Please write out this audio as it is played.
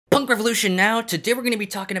Revolution now. Today we're going to be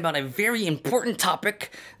talking about a very important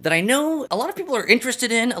topic that I know a lot of people are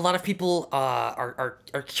interested in, a lot of people are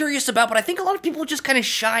curious about, but I think a lot of people just kind of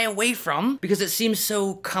shy away from because it seems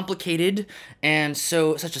so complicated and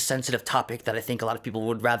such a sensitive topic that I think a lot of people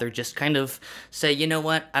would rather just kind of say, you know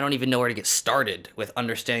what, I don't even know where to get started with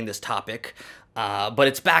understanding this topic. But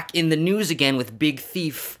it's back in the news again with Big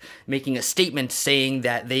Thief making a statement saying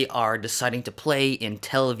that they are deciding to play in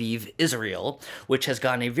Tel Aviv, Israel, which has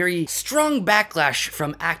gotten a very strong backlash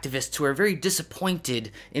from activists who are very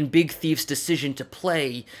disappointed in Big Thief's decision to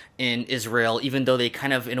play in Israel, even though they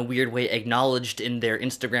kind of, in a weird way, acknowledged in their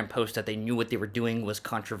Instagram post that they knew what they were doing was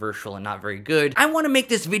controversial and not very good. I want to make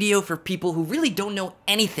this video for people who really don't know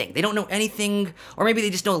anything. They don't know anything, or maybe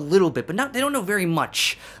they just know a little bit, but they don't know very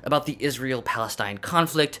much about the Israel-Palestine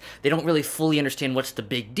conflict. They don't really fully understand what's the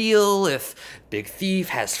big deal. If Big Thief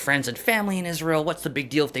has friends and family in Israel, what's the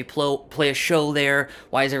big deal if they play a show there?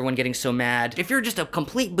 Why is everyone getting so mad? If you're just a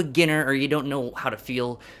complete beginner or you don't know how to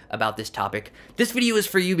feel about this topic, this video is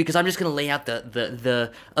for you because I'm just going to lay out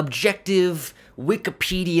the objective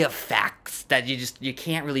Wikipedia facts that you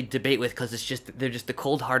can't really debate with because they're just the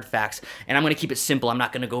cold hard facts, and I'm going to keep it simple. I'm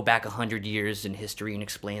not going to go back 100 years in history and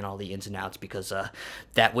explain all the ins and outs because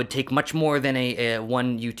that would take much more than a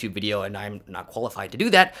one YouTube video, and I'm not qualified to do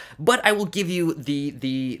that. But I will give you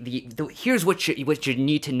here's what you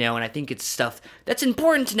need to know, and I think it's stuff that's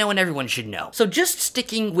important to know and everyone should know. So just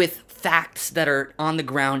sticking with facts that are on the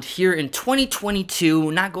ground here in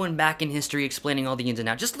 2022, not going back in history explaining all the ins and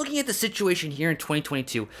outs, just looking at the situation here in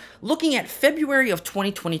 2022, looking at February of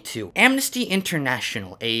 2022, Amnesty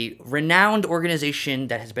International, a renowned organization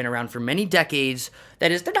that has been around for many decades,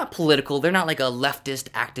 that is, they're not political, they're not like a leftist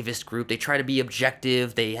activist group, they try to be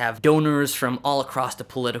objective, they have donors from all across the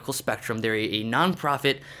political spectrum, they're a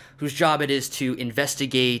nonprofit whose job it is to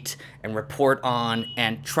investigate and report on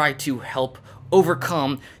and try to help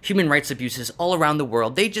overcome human rights abuses all around the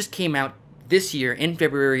world. They just came out this year in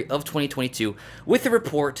February of 2022 with a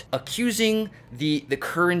report accusing the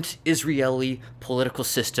current Israeli political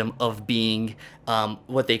system of being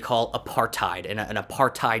what they call apartheid, an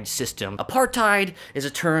apartheid system. Apartheid is a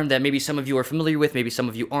term that maybe some of you are familiar with, maybe some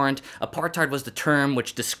of you aren't. Apartheid was the term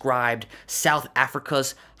which described South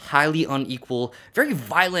Africa's highly unequal, very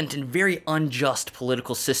violent, and very unjust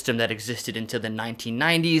political system that existed into the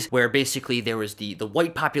 1990s, where basically there was the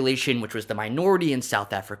white population, which was the minority in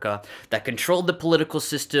South Africa, that controlled the political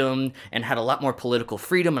system and had a lot more political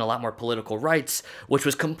freedom and a lot more political rights, which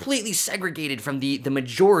was completely segregated from the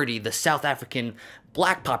majority, the South African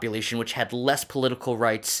black population, which had less political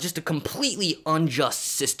rights. Just a completely unjust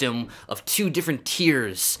system of two different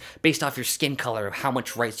tiers based off your skin color of how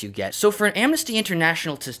much rights you get. So for Amnesty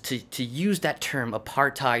International to use that term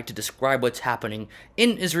apartheid to describe what's happening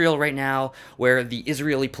in Israel right now, where the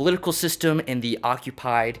Israeli political system and the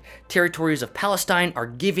occupied territories of Palestine are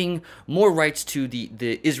giving more rights to the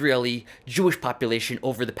Israeli Jewish population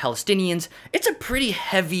over the Palestinians, it's a pretty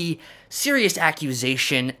heavy, serious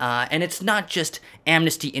accusation, and it's not just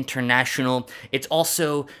Amnesty International, it's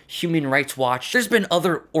also Human Rights Watch. There's been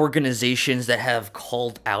other organizations that have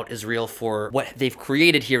called out Israel for what they've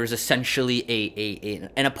created here is essentially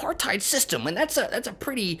an apartheid system, and that's a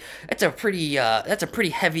pretty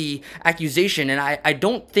heavy accusation, and I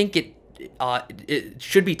don't think it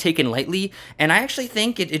should be taken lightly, and I actually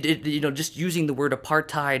think just using the word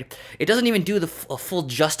apartheid, it doesn't even do a full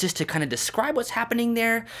justice to kind of describe what's happening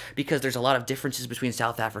there, because there's a lot of differences between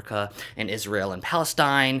South Africa and Israel and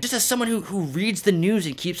Palestine. Just as someone who reads the news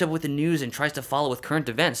and keeps up with the news and tries to follow with current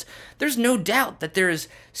events, there's no doubt that there is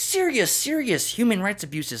serious human rights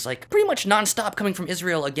abuses, like pretty much non-stop, coming from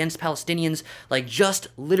Israel against Palestinians. Like just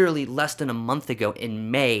literally less than a month ago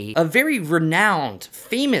in May, a very renowned,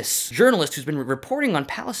 famous journalist who's been reporting on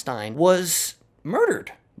Palestine was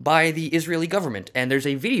murdered by the Israeli government, and there's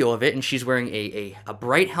a video of it, and she's wearing a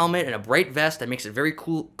bright helmet and a bright vest that makes it very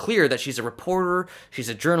clear that she's a reporter, she's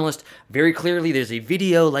a journalist. Very clearly there's a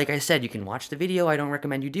video. Like I said, you can watch the video. I don't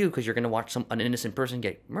recommend you do, because you're going to watch an innocent person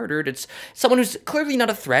get murdered. It's someone who's clearly not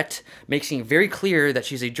a threat, making it very clear that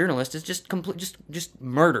she's a journalist, is just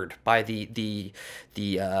murdered by the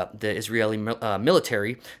Israeli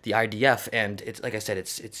military, the IDF, and it's like I said,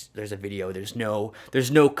 there's a video. There's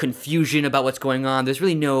no confusion about what's going on. There's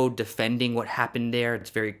really no defending what happened there.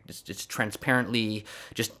 It's transparently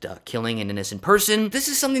just killing an innocent person. This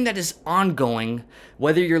is something that is ongoing,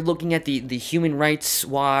 whether you're looking at the Human Rights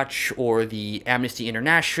Watch or the Amnesty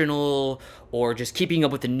International or just keeping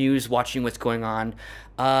up with the news, watching what's going on.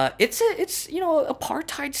 It's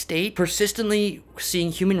apartheid state, persistently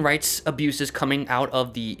seeing human rights abuses coming out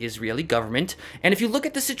of the Israeli government. And if you look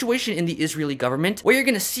at the situation in the Israeli government, what you're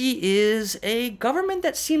gonna see is a government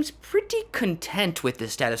that seems pretty content with the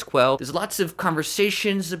status quo. There's lots of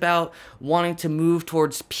conversations about wanting to move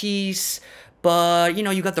towards peace, but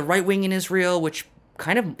you got the right wing in Israel, which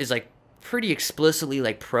kind of is like pretty explicitly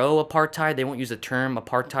like pro-apartheid. They won't use the term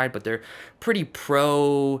apartheid, but they're pretty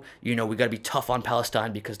pro, we gotta be tough on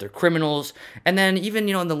Palestine because they're criminals. And then even,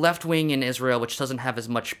 in the left wing in Israel, which doesn't have as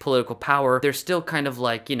much political power, they're still kind of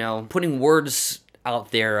like, putting words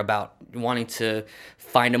out there about wanting to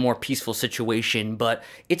find a more peaceful situation. But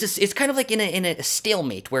it's kind of like in a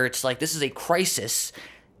stalemate where it's like, this is a crisis,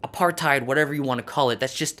 apartheid, whatever you want to call it.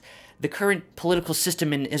 That's just the current political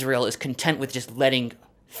system in Israel is content with just letting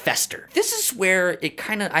fester. This is where it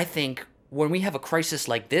kind of, I think, when we have a crisis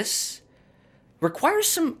like this, requires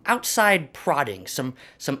some outside prodding, some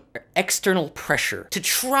external pressure to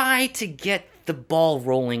try to get the ball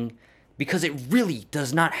rolling, because it really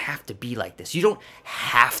does not have to be like this. You don't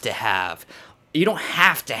have to have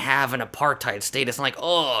an apartheid state. It's not like,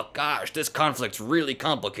 oh gosh, this conflict's really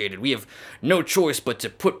complicated. We have no choice but to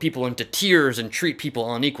put people into tiers and treat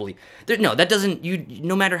people unequally. No, that doesn't.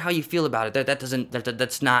 No matter how you feel about it,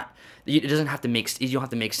 that's not. It doesn't have to make. You don't have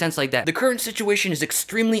to make sense like that. The current situation is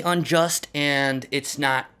extremely unjust, and it's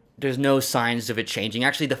not. There's no signs of it changing.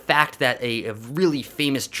 Actually, the fact that a really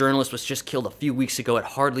famous journalist was just killed a few weeks ago, it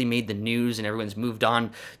hardly made the news and everyone's moved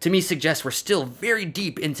on, to me suggests we're still very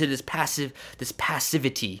deep into this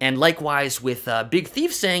passivity. And likewise with Big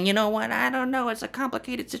Thief saying, you know what, I don't know, it's a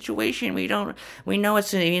complicated situation. We know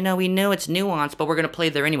it's nuanced, but we're gonna play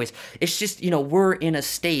there anyways. It's just, we're in a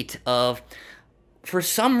state of, for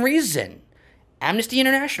some reason, Amnesty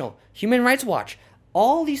International, Human Rights Watch,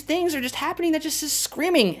 all these things are just happening that just is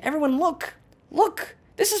screaming, everyone look,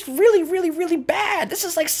 this is really, really, really bad. This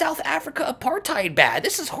is like South Africa apartheid bad.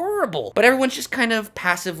 This is horrible. But everyone's just kind of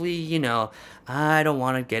passively, I don't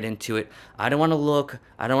want to get into it. I don't want to look.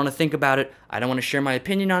 I don't want to think about it. I don't want to share my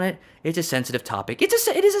opinion on it. It's a sensitive topic. It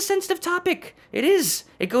is a sensitive topic. It is.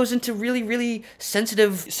 It goes into really, really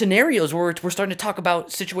sensitive scenarios where we're starting to talk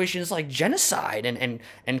about situations like genocide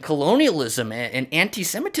and colonialism and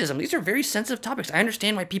anti-Semitism. These are very sensitive topics. I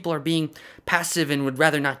understand why people are being passive and would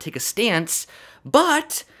rather not take a stance.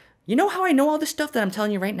 But you know how I know all this stuff that I'm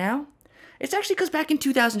telling you right now? It's actually because back in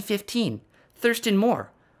 2015, Thurston Moore,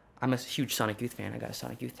 I'm a huge Sonic Youth fan. I got a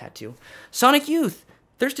Sonic Youth tattoo. Sonic Youth,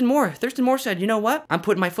 Thurston Moore said, you know what? I'm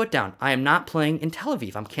putting my foot down. I am not playing in Tel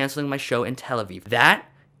Aviv. I'm canceling my show in Tel Aviv. That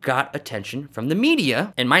got attention from the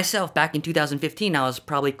media. And myself, back in 2015, I was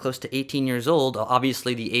probably close to 18 years old,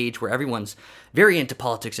 obviously the age where everyone's very into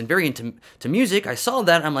politics and very into music. I saw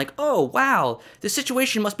that, and I'm like, oh, wow, this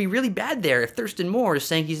situation must be really bad there if Thurston Moore is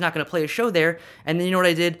saying he's not going to play a show there. And then you know what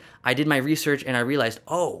I did? I did my research, and I realized,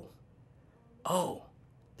 oh,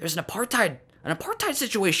 there's an apartheid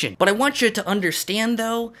situation. But I want you to understand,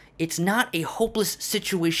 though, it's not a hopeless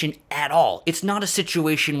situation at all. It's not a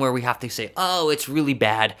situation where we have to say, oh, it's really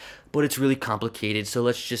bad, but it's really complicated, so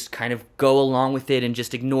let's just kind of go along with it and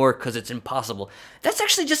just ignore it because it's impossible. That's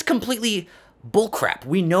actually just completely bullcrap.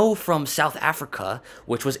 We know from South Africa,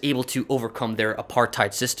 which was able to overcome their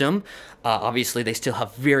apartheid system. Obviously, they still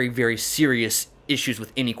have very, very serious issues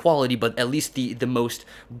with inequality, but at least the most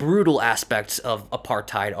brutal aspects of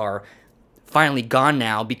apartheid are finally gone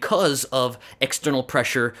now because of external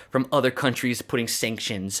pressure from other countries putting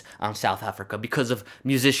sanctions on South Africa, because of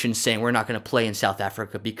musicians saying we're not going to play in South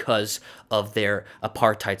Africa because of their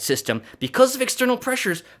apartheid system. Because of external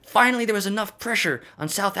pressures, finally there was enough pressure on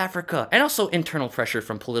South Africa, and also internal pressure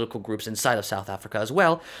from political groups inside of South Africa as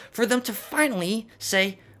well, for them to finally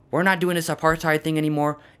say, we're not doing this apartheid thing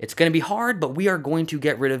anymore. It's going to be hard, but we are going to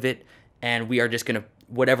get rid of it, and we are just going to,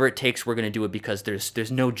 whatever it takes, we're going to do it, because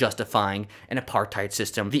there's no justifying an apartheid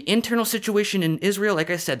system. The internal situation in Israel, like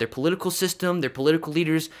I said, their political system, their political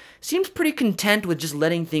leaders, seems pretty content with just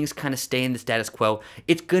letting things kind of stay in the status quo.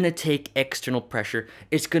 It's going to take external pressure.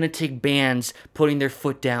 It's going to take bands putting their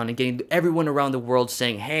foot down and getting everyone around the world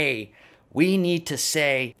saying, hey, we need to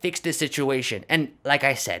fix this situation. And like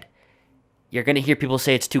I said, you're going to hear people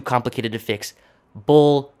say it's too complicated to fix.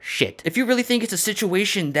 Bullshit. If you really think it's a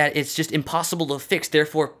situation that it's just impossible to fix,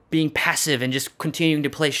 therefore being passive and just continuing to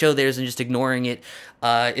play show theirs and just ignoring it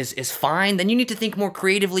is fine, then you need to think more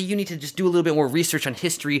creatively. You need to just do a little bit more research on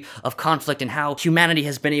history of conflict and how humanity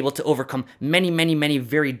has been able to overcome many, many, many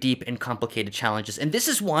very deep and complicated challenges. And this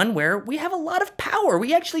is one where we have a lot of power.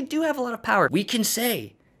 We actually do have a lot of power. We can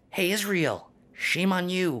say, hey, Israel, shame on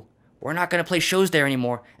you. We're not going to play shows there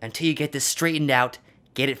anymore until you get this straightened out,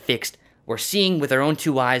 get it fixed. We're seeing with our own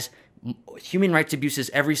two eyes human rights abuses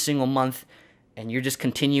every single month, and you're just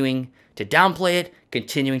continuing to downplay it,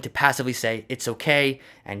 continuing to passively say it's okay.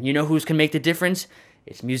 And you know who's can make the difference?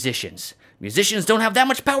 It's musicians. Musicians don't have that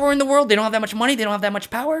much power in the world. They don't have that much money. They don't have that much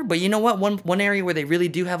power. But you know what? One area where they really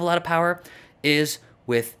do have a lot of power is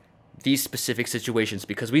with these specific situations,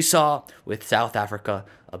 because we saw with South Africa,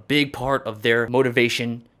 a big part of their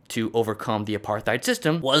motivation to overcome the apartheid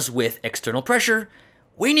system was with external pressure.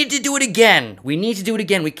 We need to do it again. We need to do it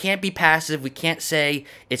again. We can't be passive. We can't say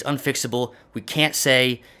it's unfixable. We can't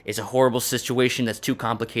say it's a horrible situation that's too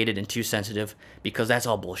complicated and too sensitive, because that's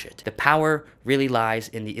all bullshit. The power really lies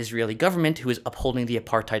in the Israeli government, who is upholding the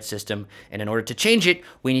apartheid system. And in order to change it,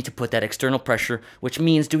 we need to put that external pressure, which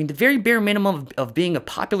means doing the very bare minimum of being a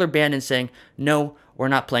popular band and saying, no, we're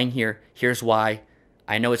not playing here. Here's why.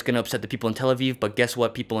 I know it's going to upset the people in Tel Aviv, but guess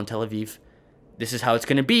what, people in Tel Aviv? This is how it's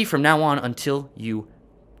going to be from now on until you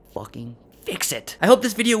fucking fix it. I hope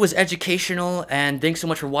this video was educational, and thanks so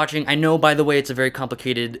much for watching. I know, by the way, it's a very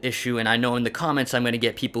complicated issue, and I know in the comments I'm going to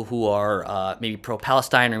get people who are maybe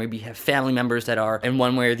pro-Palestine, or maybe have family members that are in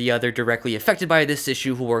one way or the other directly affected by this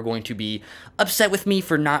issue, who are going to be upset with me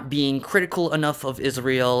for not being critical enough of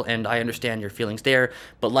Israel, and I understand your feelings there.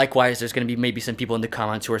 But likewise, there's going to be maybe some people in the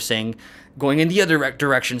comments who are saying, going in the other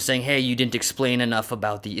direction, saying, hey, you didn't explain enough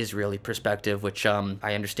about the Israeli perspective, which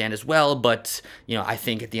I understand as well. But, you know, I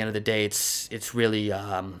think at the end of the day, it's really,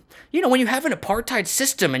 you know, when you have an apartheid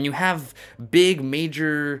system and you have big,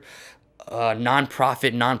 major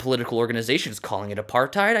non-profit, non-political organizations calling it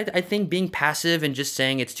apartheid, I think being passive and just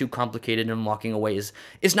saying it's too complicated and walking away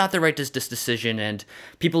is not the right decision. And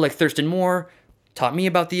people like Thurston Moore taught me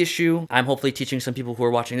about the issue. I'm hopefully teaching some people who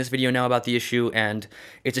are watching this video now about the issue, and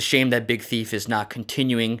it's a shame that Big Thief is not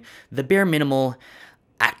continuing the bare minimal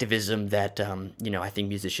activism that you know, I think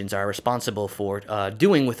musicians are responsible for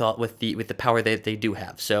doing with the power that they do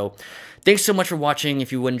have. So thanks so much for watching.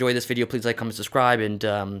 If you enjoy this video, please like, comment, subscribe, and you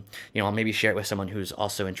know, I'll maybe share it with someone who's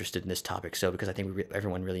also interested in this topic. So because I think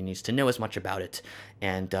everyone really needs to know as much about it,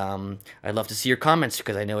 and I'd love to see your comments,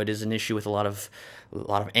 because I know it is an issue with a lot of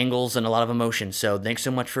angles and a lot of emotion. So thanks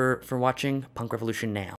so much for watching Punk Revolution Now.